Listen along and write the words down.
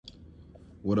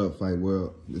What up, Fight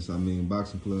World? This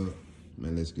Boxing Club.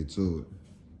 Man, let's get to it.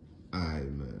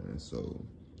 Alright, man. So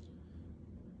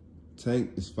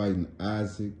Tank is fighting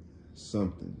Isaac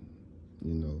something,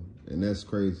 and that's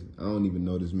crazy. I don't even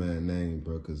know this man's name,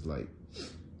 bro, cause like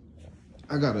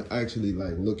I gotta actually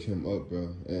like look him up, bro.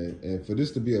 And for this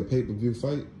to be a pay-per-view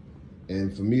fight,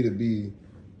 and for me to be,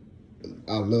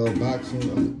 I love boxing.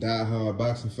 I'm a diehard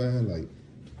boxing fan. Like,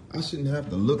 I shouldn't have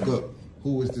to look up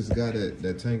who is this guy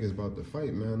that Tank is about to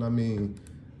fight, man. I mean,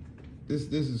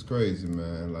 this is crazy,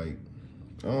 man. Like,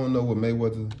 I don't know what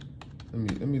Mayweather.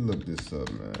 Let me look this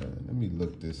up, man. Let me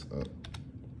look this up.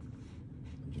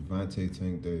 Gervonta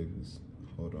Tank Davis.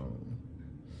 Hold on.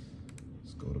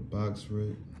 Let's go to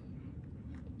BoxRec.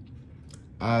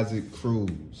 Isaac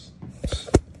Cruz.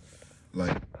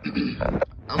 Like,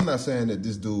 I'm not saying that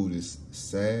this dude is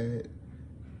sad.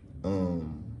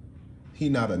 He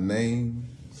not a name.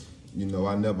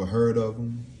 I never heard of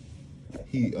him.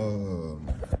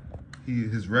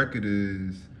 His record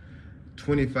is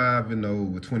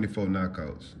 25-0 with 24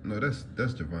 knockouts. No, that's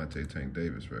Gervonta Tank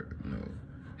Davis' record. No,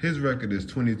 his record is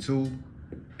 22-1.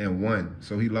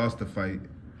 So he lost the fight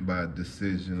by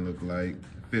decision. Look like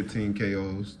 15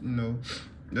 KOs.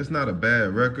 That's not a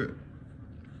bad record.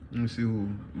 Let me see who.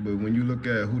 But when you look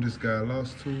at who this guy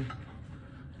lost to,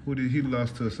 he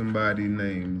lost to somebody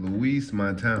named Luis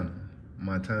Montano,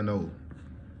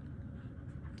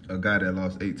 a guy that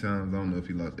lost 8 times. I don't know if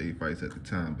he lost 8 fights at the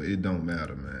time, but it don't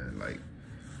matter, man. Like,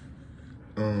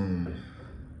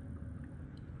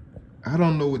 I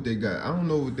don't know what they got. I don't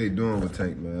know what they doing with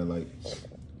Tank, man. Like,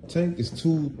 Tank is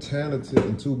too talented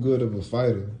and too good of a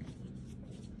fighter.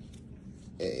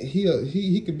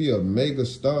 He could be a mega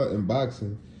star in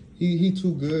boxing. He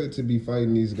too good to be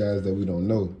fighting these guys that we don't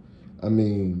know. I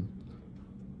mean,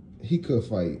 he could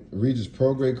fight. Regis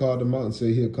Prograis called him out and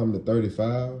said he'll come to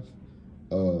 35.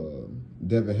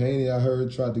 Devin Haney, I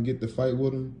heard, tried to get the fight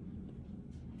with him.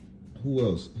 Who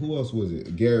else? Who else was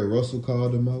it? Gary Russell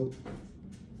called him out.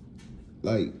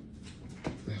 Like,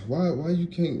 why you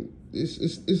can't?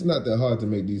 It's not that hard to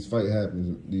make these fights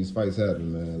happen,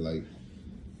 man. Like,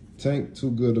 Tank too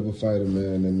good of a fighter,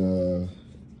 man. And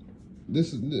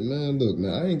man, look,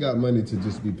 man, I ain't got money to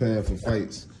just be paying for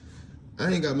fights.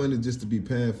 I ain't got money just to be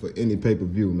paying for any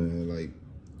pay-per-view, man.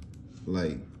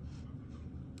 Like,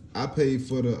 I paid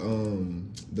for the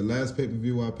last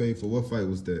pay-per-view I paid for. What fight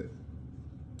was that?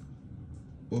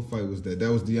 What fight was that?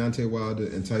 That was Deontay Wilder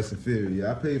and Tyson Fury.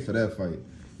 Yeah, I paid for that fight.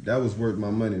 That was worth my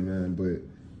money, man.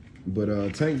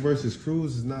 But Tank versus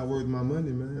Cruz is not worth my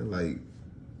money, man. Like,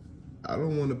 I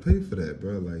don't want to pay for that,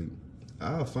 bro. Like,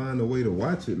 I'll find a way to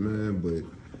watch it, man, but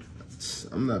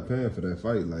I'm not paying for that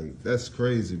fight. Like, that's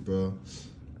crazy, bro.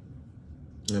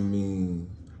 I mean,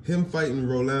 him fighting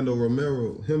Rolando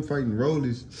Romero, him fighting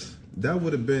Rollies, that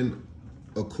would have been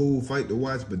a cool fight to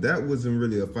watch, but that wasn't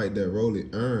really a fight that Rolly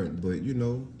earned. But,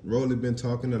 Rolly been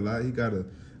talking a lot. He got a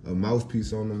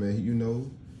mouthpiece on him, and,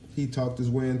 he talked his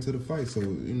way into the fight. So,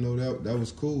 that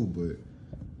was cool. But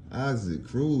Isaac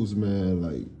Cruz, man,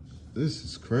 like, this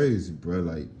is crazy, bro.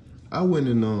 Like, I went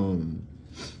and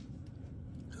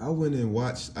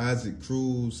watched Isaac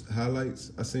Cruz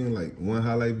highlights. I seen like one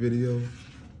highlight video,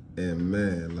 and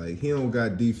man, like, he don't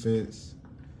got defense.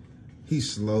 He's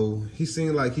slow. He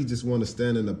seemed like he just want to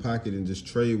stand in the pocket and just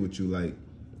trade with you, like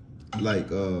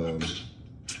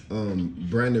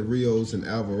Brandon Rios and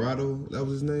Alvarado. That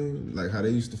was his name. Like how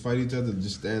they used to fight each other,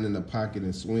 just stand in the pocket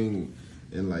and swing,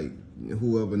 and like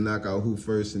whoever knock out who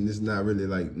first, and there's not really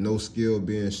like no skill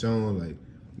being shown. Like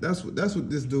that's what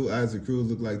this dude Isaac Cruz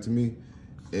looked like to me.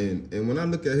 And when I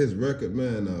look at his record,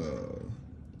 man,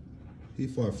 he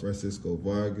fought Francisco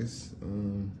Vargas.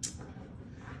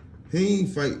 He ain't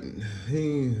fighting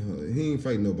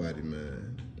nobody,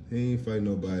 man. He ain't fighting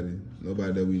nobody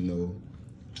that we know.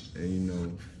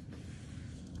 And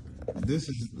this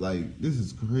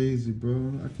is crazy,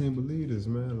 bro. I can't believe this,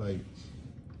 man. Like,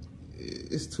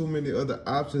 it's too many other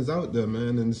options out there,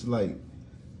 man. And it's like,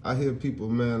 I hear people,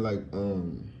 man, like,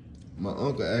 my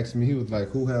uncle asked me, he was like,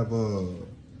 who have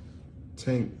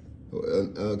Tank,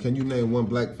 can you name one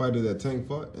black fighter that Tank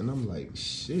fought? And I'm like,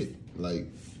 shit. Like,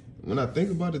 when I think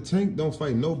about it, Tank don't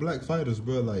fight no black fighters,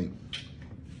 bro. Like,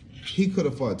 he could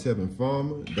have fought Tevin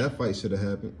Farmer. That fight should have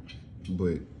happened.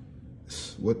 But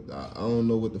I don't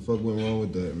know what the fuck went wrong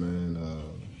with that, man.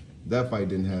 That fight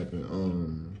didn't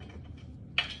happen.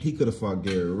 He could have fought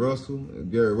Gary Russell.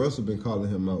 Gary Russell been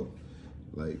calling him out.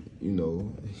 Like, he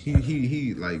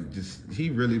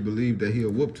really believed that he'll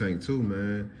whoop Tank too,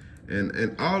 man.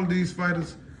 And all of these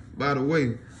fighters, by the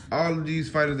way, all of these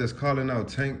fighters that's calling out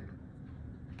Tank,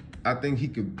 I think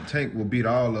Tank will beat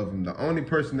all of them. The only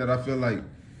person that I feel like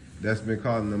that's been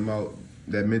calling him out,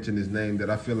 that mentioned his name, that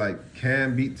I feel like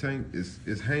can beat Tank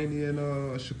is Haney and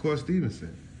Shakur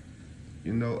Stevenson.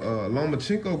 You know,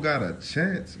 Lomachenko got a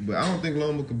chance, but I don't think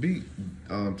Loma could beat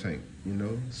Tank. You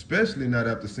know, especially not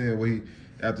after seeing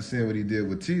what he did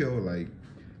with T.O. Like,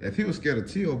 if he was scared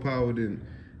of T.O. power, then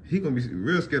he gonna be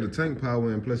real scared of Tank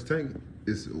power, and plus Tank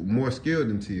is more skilled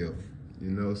than T.O. You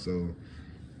know, so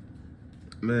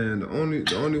man,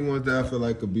 the only ones that I feel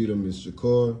like could beat him is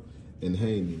Shakur and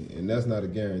Haney, and that's not a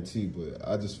guarantee, but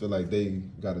I just feel like they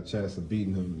got a chance of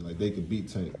beating him. Like, they could beat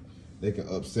Tank, they can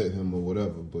upset him or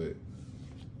whatever, but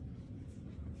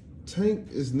Tank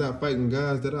is not fighting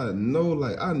guys that I know.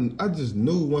 Like, I just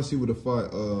knew once he would have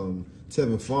fought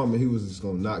Tevin Farmer, he was just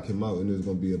gonna knock him out, and it was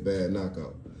gonna be a bad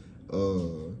knockout.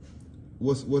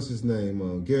 What's his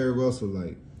name? Gary Russell.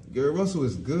 Like, Gary Russell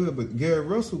is good, but Gary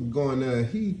Russell going there,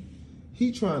 he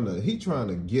trying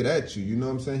to get at you. You know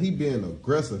what I'm saying? He being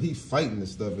aggressive. He fighting and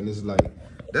stuff, and it's like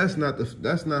that's not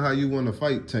how you want to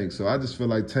fight Tank. So I just feel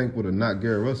like Tank would have knocked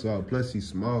Gary Russell out. Plus he's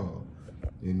small.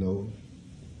 You know,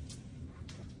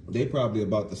 they probably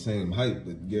about the same height,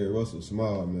 but Gary Russell's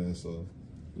small, man. So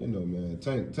you know, man,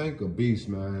 Tank a beast,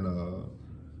 man.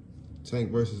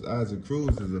 Tank versus Isaac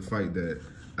Cruz is a fight that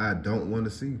I don't want to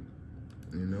see.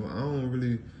 You know, I don't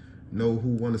really know who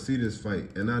want to see this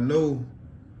fight, and I know.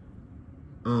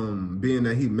 Being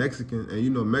that he Mexican, and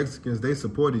you know Mexicans, they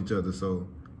support each other, so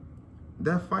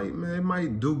that fight, man, it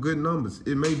might do good numbers.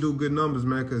 It may do good numbers,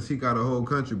 man, because he got a whole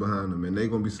country behind him, and they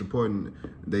gonna be supporting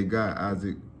they guy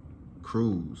Isaac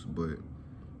Cruz. But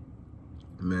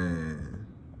man,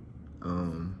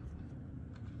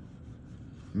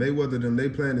 Mayweather them, they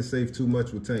playing it safe too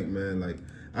much with Tank, man. Like,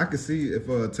 I could see if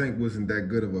Tank wasn't that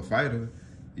good of a fighter,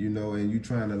 you know, and you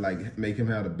trying to like make him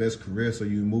have the best career, so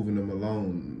you moving him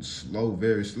along slow,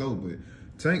 very slow. But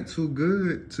Tank too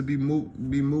good to be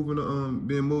being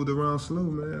moved around slow,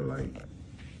 man. Like,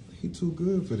 he too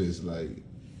good for this. Like,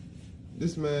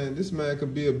 this man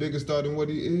could be a bigger star than what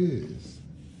he is.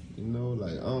 You know,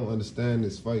 like, I don't understand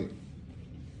this fight.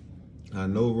 I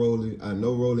know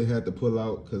Rolly had to pull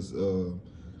out because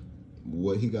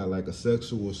what he got, like a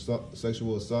sexual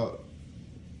assault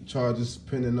charges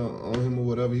pending on him or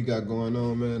whatever he got going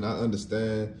on, man. I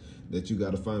understand that you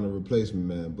got to find a replacement,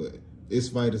 man, but it's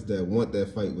fighters that want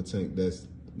that fight with Tank that's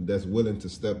willing to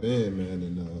step in, man,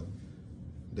 and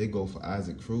they go for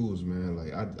Isaac Cruz, man.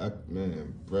 Like,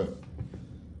 man, bro,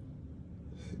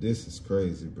 this is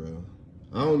crazy, bro.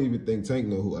 I don't even think Tank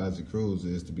know who Isaac Cruz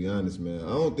is, to be honest, man. I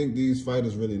don't think these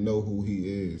fighters really know who he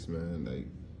is, man. Like,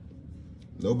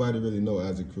 nobody really know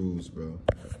Isaac Cruz, bro.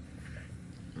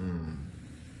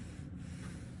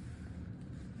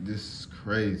 This is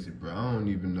crazy, bro. I don't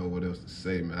even know what else to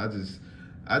say, man. I just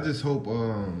hope,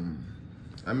 I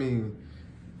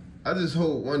just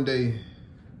hope one day,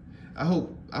 I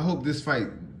hope this fight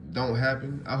don't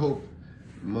happen. I hope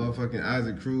motherfucking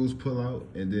Isaac Cruz pull out,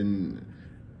 and then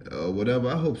whatever.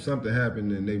 I hope something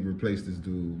happened and they replace this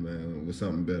dude, man, with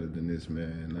something better than this,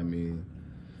 man. I mean,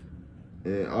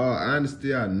 in all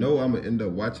honesty, I know I'm gonna end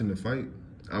up watching the fight.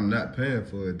 I'm not paying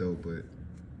for it though, but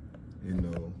you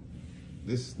know,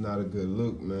 this is not a good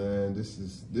look, man. This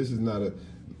is not a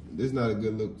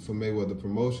good look for Mayweather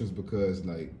Promotions, because,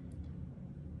 like,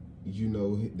 you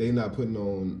know, they not putting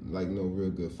on like no real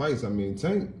good fights. I mean,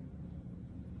 Tank,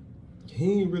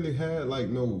 he ain't really had like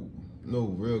no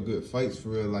real good fights for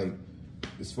real, like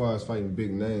as far as fighting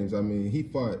big names. I mean, he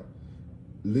fought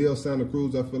Leo Santa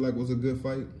Cruz, I feel like was a good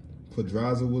fight.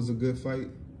 Pedraza was a good fight.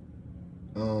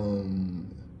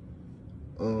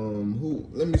 Who?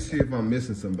 Let me see if I'm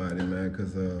missing somebody, man.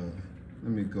 Cause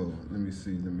let me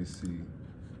see.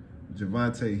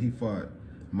 Gervonta, he fought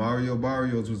Mario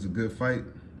Barrios, was a good fight,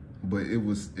 but it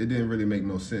didn't really make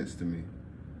no sense to me.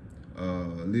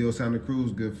 Leo Santa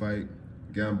Cruz, good fight.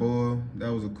 Gamboa,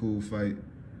 that was a cool fight.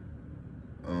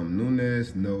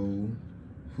 Nunes, no.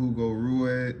 Hugo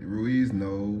Ruiz,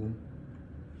 no.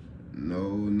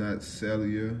 No, not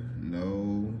Celia,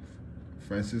 no.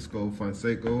 Francisco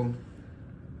Fonseca,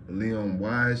 Leon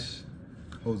Wash,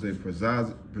 Jose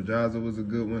Pedraza was a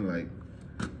good one. Like,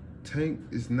 Tank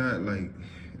is not like,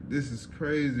 this is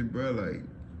crazy, bro. Like,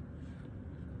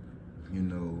 you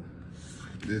know,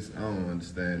 this, I don't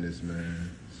understand this,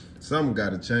 man. Something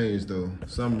gotta change though.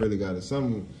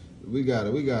 We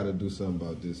gotta do something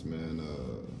about this, man.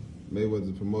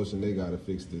 Mayweather Promotion, they gotta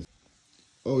fix this.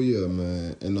 Oh yeah,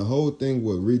 man. And the whole thing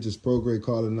with Regis Prograis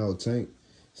calling out Tank,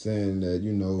 saying that,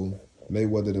 you know,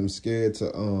 Mayweather them scared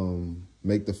to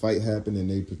make the fight happen and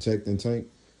they protecting Tank.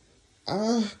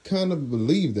 I kind of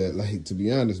believe that, like, to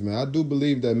be honest, man. I do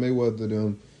believe that Mayweather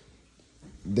them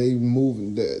they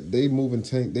moving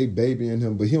Tank, they babying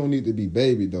him, but he don't need to be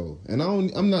babied though. And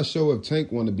I'm not sure if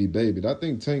Tank want to be babied. I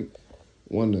think Tank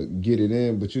want to get it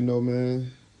in, but you know,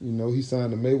 man, you know, he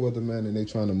signed to Mayweather, man, and they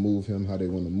trying to move him how they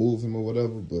want to move him or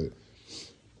whatever. But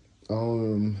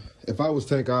if I was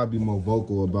Tank, I'd be more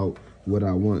vocal about what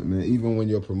I want, man. Even when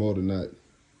your promoter not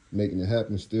making it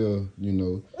happen, still, you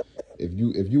know, if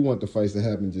you want the fights to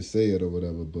happen, just say it or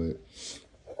whatever. But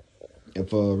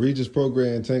if Regis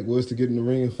Prograis and Tank was to get in the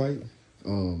ring and fight,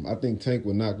 I think Tank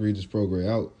would knock Regis Prograis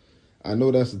out. I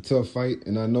know that's a tough fight,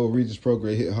 and I know Regis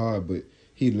Prograis hit hard, but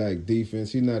he lack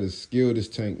defense. He's not as skilled as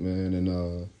Tank, man.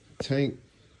 And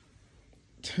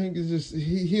Tank is just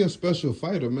he a special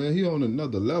fighter, man. He on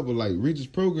another level. Like Regis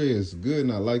Prograis is good,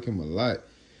 and I like him a lot.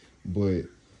 But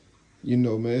you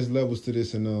know, man, there's levels to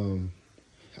this, and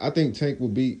I think Tank will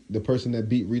beat the person that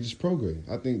beat Regis Prograis.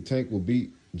 I think Tank will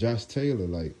beat Josh Taylor.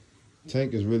 Like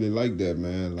Tank is really like that,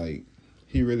 man. Like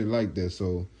he really like that.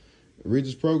 So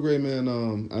Regis Prograis, man,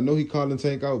 I know he calling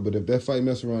Tank out, but if that fight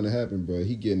mess around to happen, bro,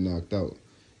 he getting knocked out.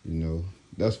 You know,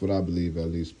 that's what I believe at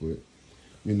least. But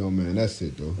you know, man, that's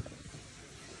it though.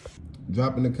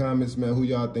 Drop in the comments, man, who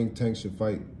y'all think Tank should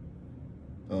fight.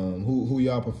 Who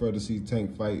y'all prefer to see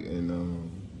Tank fight,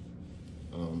 and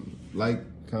like,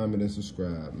 comment, and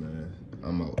subscribe, man.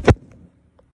 I'm out.